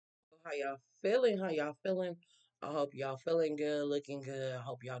How y'all feeling? How y'all feeling? I hope y'all feeling good, looking good. I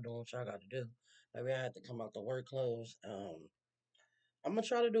hope y'all doing what y'all got to do. Maybe I had to come out the work clothes. I'm gonna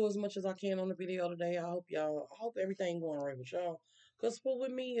try to do as much as I can on the video today. I hope everything going right with y'all. Cause for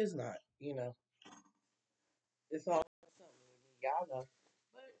with me, it's not. It's all something with me. Y'all know.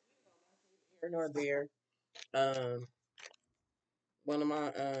 But here nor there. Um, one of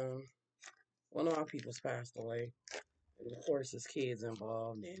my people's passed away, and of course his kids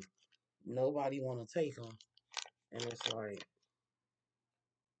involved, and nobody want to take them. And it's like,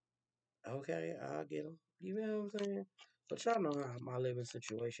 okay, I'll get them. You know what I'm saying? But y'all know how my living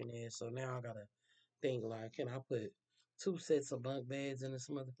situation is, so now I gotta think like, can I put two sets of bunk beds in this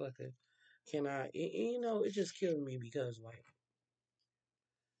motherfucker? Can I? It just kills me because like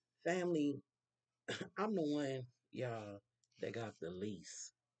family, I'm the one y'all that got the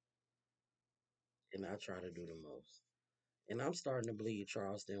least, and I try to do the most. And I'm starting to believe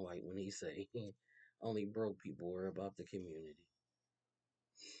Charleston White when he say only broke people worry about the community.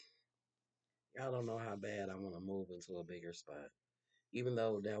 Y'all don't know how bad I want to move into a bigger spot. Even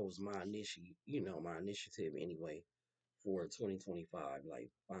though that was my initiative anyway for 2025, like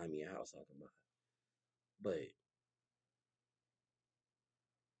find me a house I can buy. But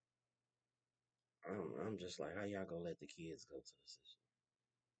I'm just like, how y'all gonna let the kids go to the system?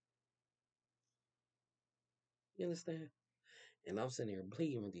 You understand? And I'm sitting here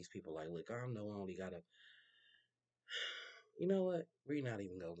pleading with these people, like, look, I know I only gotta. You know what? We're not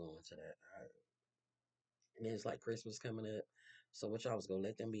even gonna go into that. And then it's like Christmas coming up. So what y'all was gonna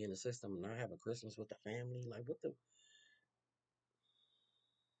let them be in the system and not have a Christmas with the family? Like what the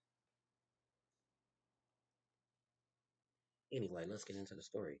Anyway, let's get into the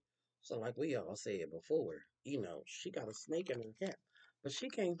story. So, like we all said before, she got a snake in her cap, but she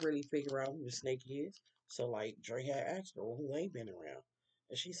can't really figure out who the snake is. So, like Dre had asked her, well, who ain't been around?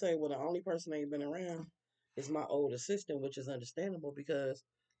 And she said, well, the only person that ain't been around is my old assistant, which is understandable because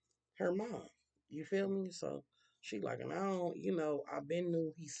her mom. You feel me? So she like, and I don't, I been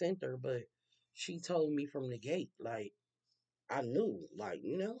knew he sent her, but she told me from the gate, like I knew, like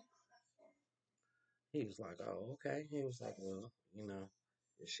he was like, oh, okay. He was like, well,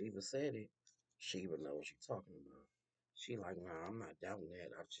 if Sheba said it, Sheba know what she's talking about. She like, nah, I'm not doubting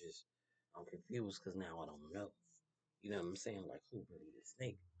that. I'm confused because now I don't know. You know what I'm saying? Like, who really the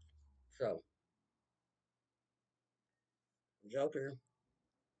snake? So, Joker,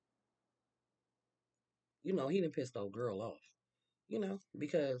 he done pissed old girl off,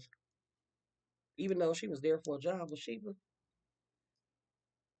 because even though she was there for a job with Sheba,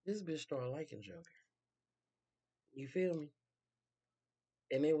 this bitch started liking Joker. You feel me?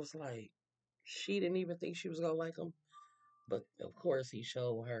 And it was like, she didn't even think she was going to like him. But of course, he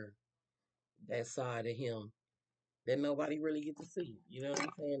showed her that side of him that nobody really get to see. You know what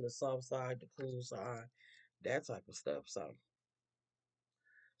I'm saying? The soft side, the cool side, that type of stuff. So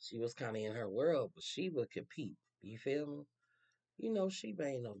she was kind of in her world, but Sheba could peep. You feel me? Sheba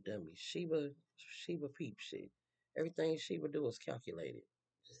ain't no dummy. Sheba peep shit. Everything Sheba do is calculated.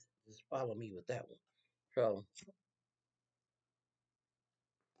 Just follow me with that one. So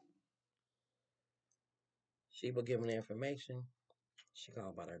Sheba giving the information. She going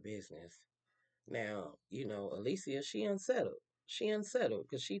about her business. Now, Alicia, she unsettled. She unsettled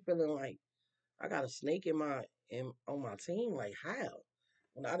because she feeling like I got a snake on my team. Like how?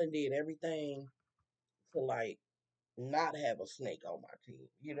 When I done did everything to like not have a snake on my team.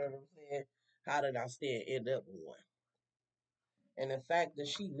 You know what I'm saying? How did I still end up with one? And the fact that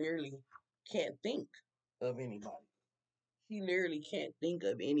she literally can't think of anybody. She literally can't think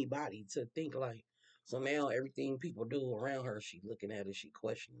of anybody to think like. So now everything people do around her, she looking at it, she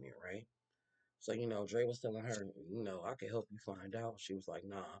questioning it, right? So, Dre was telling her, I can help you find out. She was like,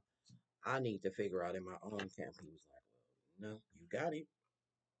 nah, I need to figure out in my own camp. He was like, well, you got it.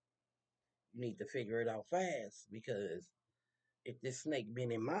 You need to figure it out fast because if this snake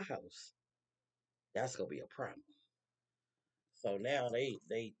been in my house, that's gonna be a problem. So now they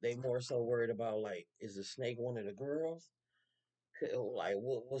more so worried about like, is the snake one of the girls? Like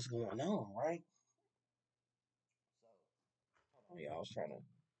what's going on, right? So yeah, I was trying to get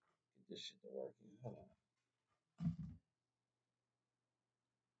this shit to work. Hold on,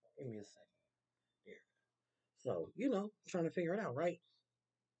 give me a second. There. So trying to figure it out, right?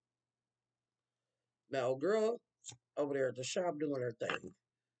 Now, girl over there at the shop doing her thing.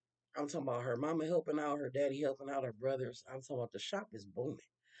 I'm talking about her mama helping out, her daddy helping out, her brothers. I'm talking about the shop is booming.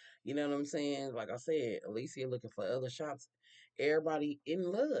 You know what I'm saying? Like I said, Alicia looking for other shops. Everybody in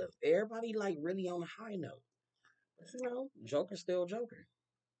love. Everybody like really on a high note. But Joker still Joker.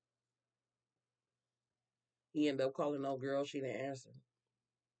 He ended up calling no girl. She didn't answer.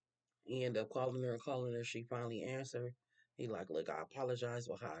 He ended up calling her and calling her. She finally answered. He like, look, I apologize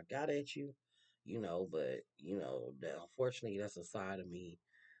for how I got at you, but that unfortunately that's a side of me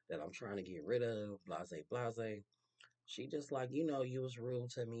that I'm trying to get rid of. Blase, blase. She just like, you was rude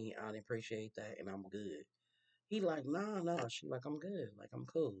to me. I didn't appreciate that, and I'm good. He like, nah, nah. She like, I'm good. Like, I'm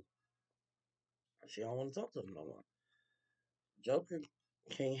cool. She don't want to talk to him no more. Joker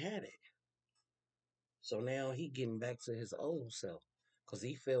can't have it. So now he getting back to his old self. Cause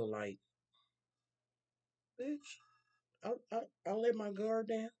he feel like, bitch, I let my guard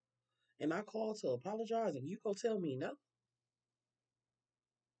down and I called to apologize and you go tell me no.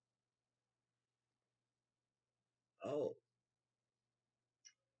 Oh,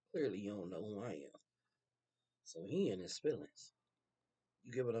 clearly you don't know who I am. So he in his feelings.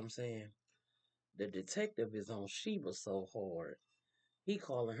 You get what I'm saying? The detective is on Sheba so hard. He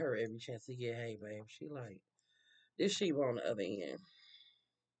calling her every chance he get. Hey, babe. She like, this Sheba on the other end.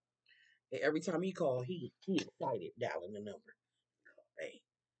 And every time he call, he excited dialing the number. Hey,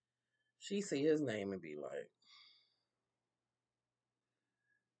 she see his name and be like,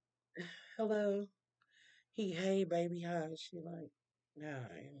 hello. Hey, baby, hi. She like, nah.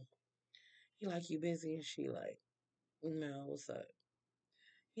 He like, you busy? And she like, no, what's up?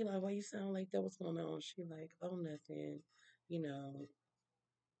 He like, why you sound like that? What's going on? She like, oh, nothing. You know,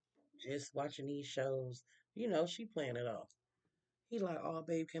 just watching these shows. She playing it off. He like, oh,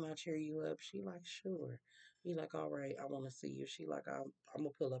 babe, can I cheer you up? She like, sure. He like, all right, I want to see you. She like, I'm gonna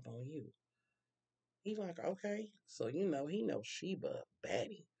pull up on you. He like, okay. So he knows Sheba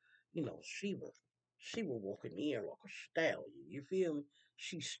baddie. Sheba walking in like a stallion. You feel me?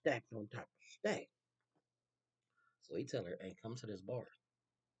 She stacked on top of stack. So he tell her, hey, come to this bar.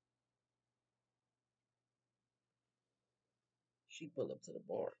 She pull up to the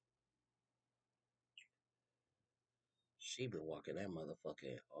bar. She been walking that motherfucker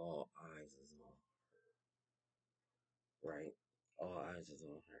and all eyes is on, right? All eyes is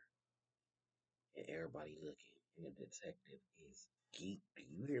on her. And everybody looking. And the detective is geek. Do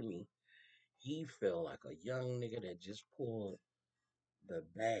you hear me? He felt like a young nigga that just pulled the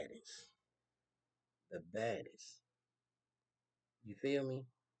baddest. The baddest. You feel me?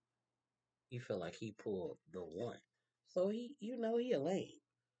 He felt like he pulled the one. So he a lame.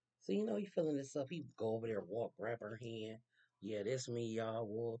 So he feeling himself. He go over there, walk, grab her hand. Yeah, this me, y'all.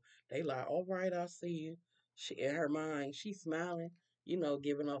 Well, they like, all right, I see you. She in her mind, she smiling,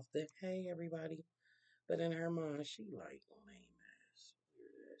 giving off the hey everybody. But in her mind, she like lame ass,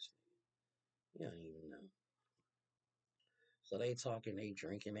 weird ass nigga. You don't even know. So they talking, they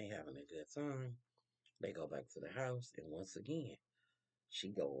drinking, they having a good time. They go back to the house, and once again,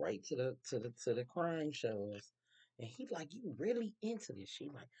 she go right to the crime shows. And he like, you really into this? She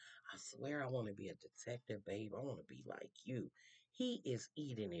like, I swear I want to be a detective, babe. I want to be like you. He is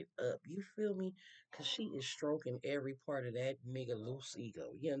eating it up. You feel me? Cause she is stroking every part of that nigga loose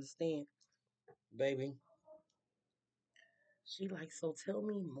ego. You understand, baby? She like, so tell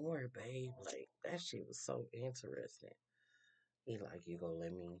me more, babe. Like that shit was so interesting. He like, you gonna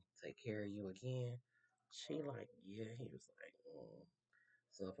let me take care of you again? She like, yeah. He was like, mm.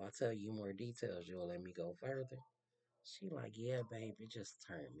 So if I tell you more details, you'll let me go further. She like, yeah, babe, it just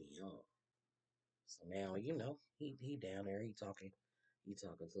turned me on. So now, he down there, he talking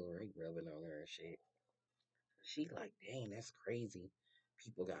to her, he rubbing on her and shit. She like, dang, that's crazy.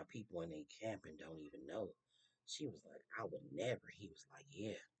 People got people in their camp and don't even know. She was like, I would never. He was like,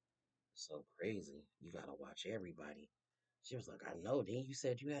 yeah, so crazy. You gotta watch everybody. She was like, I know. Then you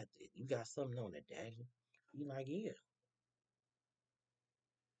said you got something on the daddy. He like, yeah.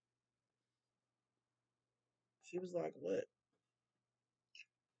 She was like, what?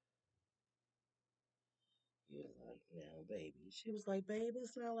 He was like, now, baby. She was like, babe,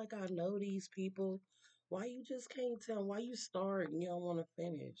 it's not like I know these people. Why you just can't tell? Why you start and you don't want to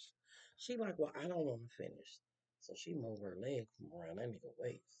finish? She like, well, I don't want to finish. So she moved her leg from around that nigga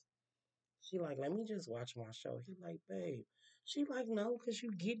waist. She like, let me just watch my show. He like, babe. She like, no, because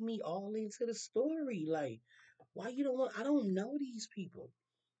you get me all into the story. Like, why you don't want? I don't know these people.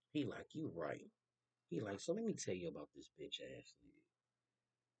 He like, you right. He like, so let me tell you about this bitch ass nigga.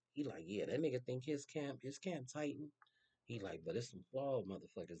 He like, yeah, that nigga think his camp Titan. He like, but there's some flawed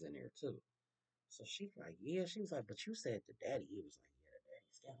motherfuckers in there too. So she like, yeah. She was like, but you said the daddy. He was like, yeah, the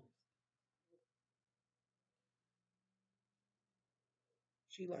daddy's scandalous.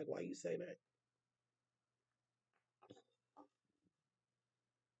 She like, why you say that?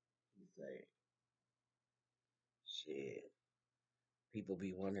 He say, shit. People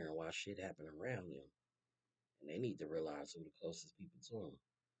be wondering why shit happen around them, and they need to realize who the closest people to them.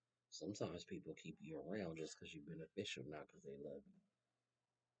 Sometimes people keep you around just because you're beneficial, not because they love you.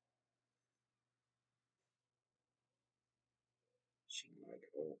 She like,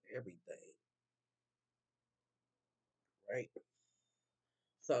 oh, everything, right?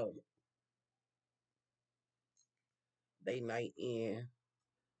 So they night in,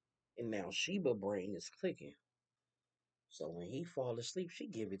 and now Sheba brain is clicking. So when he fall asleep, she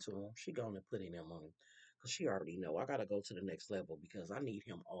give it to him. She gonna put in him on him. Cause she already know I gotta go to the next level because I need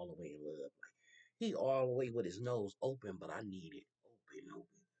him all the way in love. Like he all the way with his nose open, but I need it open.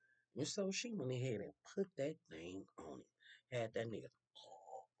 And so she went ahead and put that thing on him. Had that nigga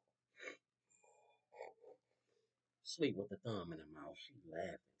sleep with the thumb in her mouth. She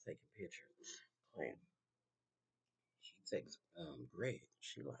laughing, taking pictures. Clam. She takes Greg.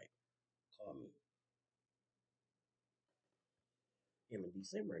 She like, call me. Him in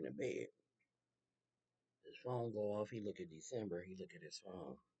December in the bed. His phone go off. He look at December. He look at his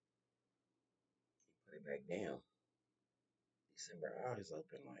phone. He put it back down. December eyes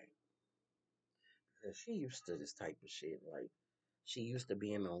open like, because she used to this type of shit. Like she used to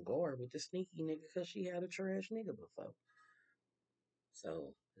being on guard with the sneaky nigga because she had a trash nigga before.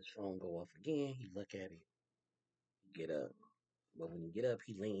 So his phone go off again. He look at it. He get up. But when he get up,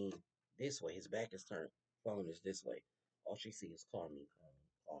 he lean this way. His back is turned. Phone is this way. All she see is call me, call me,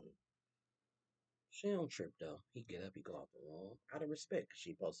 call me. She don't trip though. He get up, he go out the room out of respect because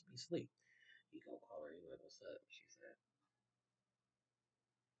she supposed to be asleep. He gonna call her. He like, "What's up?" She said,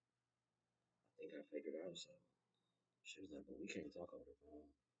 "I think I figured out something." She was like, "But we can't talk over the phone."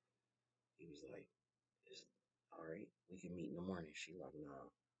 He was like, "It's all right. We can meet in the morning." She like, "Nah,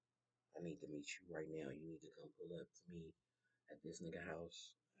 I need to meet you right now. You need to come pull up to me at this nigga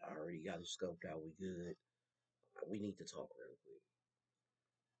house. I already got it scoped out. We good. We need to talk real quick."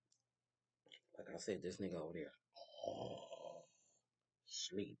 Like I said, this nigga over there, oh,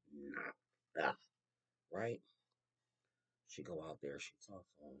 sleep knocked out, right? She go out there, she talks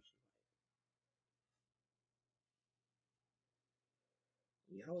to him. She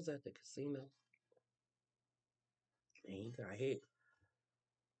like, yeah, I was at the casino and he got hit.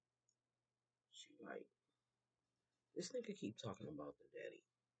 She like, this nigga keep talking about the daddy.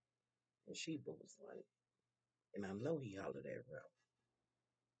 And she was like, and I know he hollered at Ralph.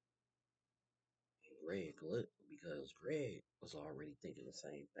 And Greg looked because Greg was already thinking the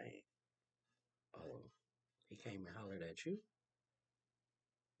same thing. Oh, he came and hollered at you?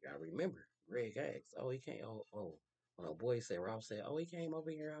 Y'all remember, Greg asked, oh, he came, oh. When a boy said, Ralph said, oh, he came over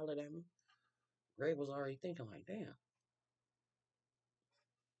here and hollered at me. Greg was already thinking like, damn,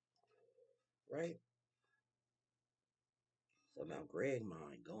 right? So now Greg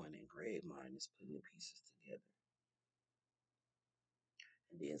mind going and Greg mind is putting the pieces together.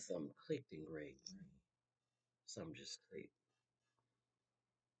 And then something clicked in Greg's brain. Something just clicked.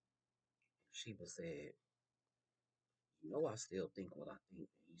 Sheba said, you know I still think what I think.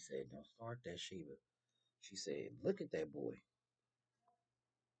 And he said, don't start that, Sheba. She said, look at that boy.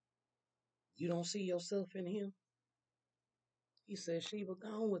 You don't see yourself in him? He said, Sheba,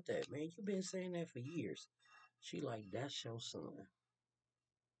 go on with that, man. You've been saying that for years. She like, that's your son.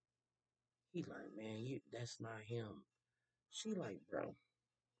 He like, man, that's not him. She like, bro,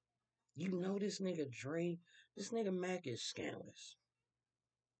 you know this nigga Dre, this nigga Mac is scandalous.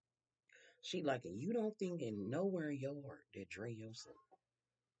 She like, and you don't think in nowhere in your heart that Dre your son.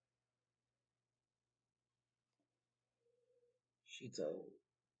 She told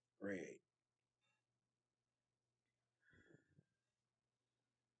Greg,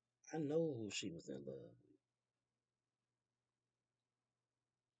 I know who she was in love with.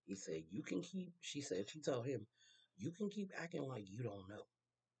 He said, you can keep, she said, she told him, you can keep acting like you don't know,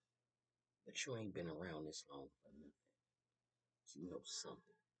 but you ain't been around this long for nothing. You know something.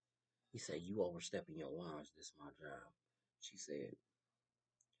 He said, you overstepping your lines. This is my job. She said,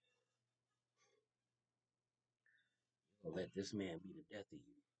 you gonna let this man be the death of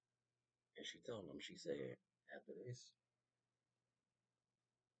you. And she told him, she said, after this,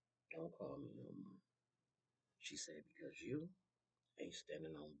 don't call me no more. She said, because you ain't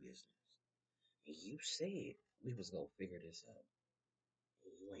standing on business. And you said we was gonna figure this out.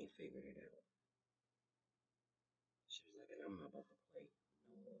 And you ain't figured it out. She was like, and I'm not about to play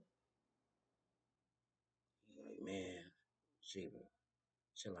no more. He's like, man, Shiva,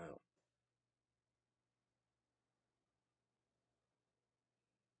 chill out.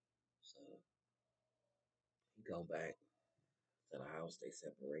 So he go back to the house. They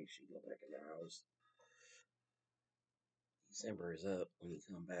separate. She go back in the house. December is up. When he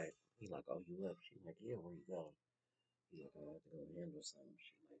come back, he like, oh, you up? She like, yeah, where you going? He like, I have to go handle something.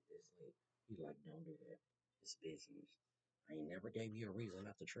 She like, this late. He like, don't do that. It's business. I ain't never gave you a reason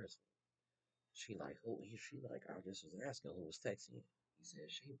not to trust me. She like, who? She like, I just was asking who was texting you. He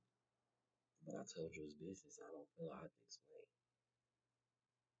said, she. But I told you it's business. I don't feel I have to explain.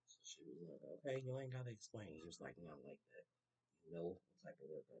 She was like, okay, you ain't gotta explain. He was like, not like that. You know what type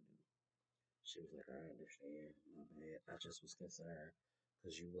of work I do. She was like, I understand. My bad. I just was concerned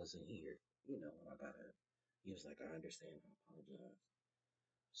because you wasn't here. You know, I gotta. He was like, I understand. I apologize.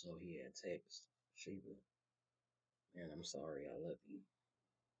 So he had text Sheba, man, I'm sorry. I love you.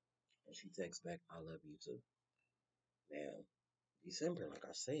 And she texts back, I love you too. Now, December, like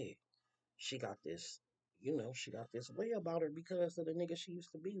I said, she got this, she got this way about her because of the nigga she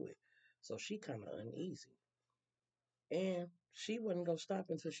used to be with. So she kind of uneasy. And she wasn't gonna stop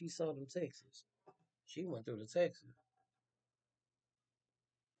until she saw them texts. She went through the texts.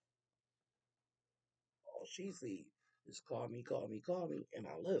 All she see is call me, call me, call me, and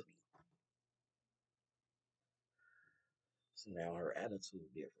I love you. So now her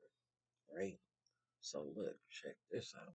attitude different, right? So look, check this out.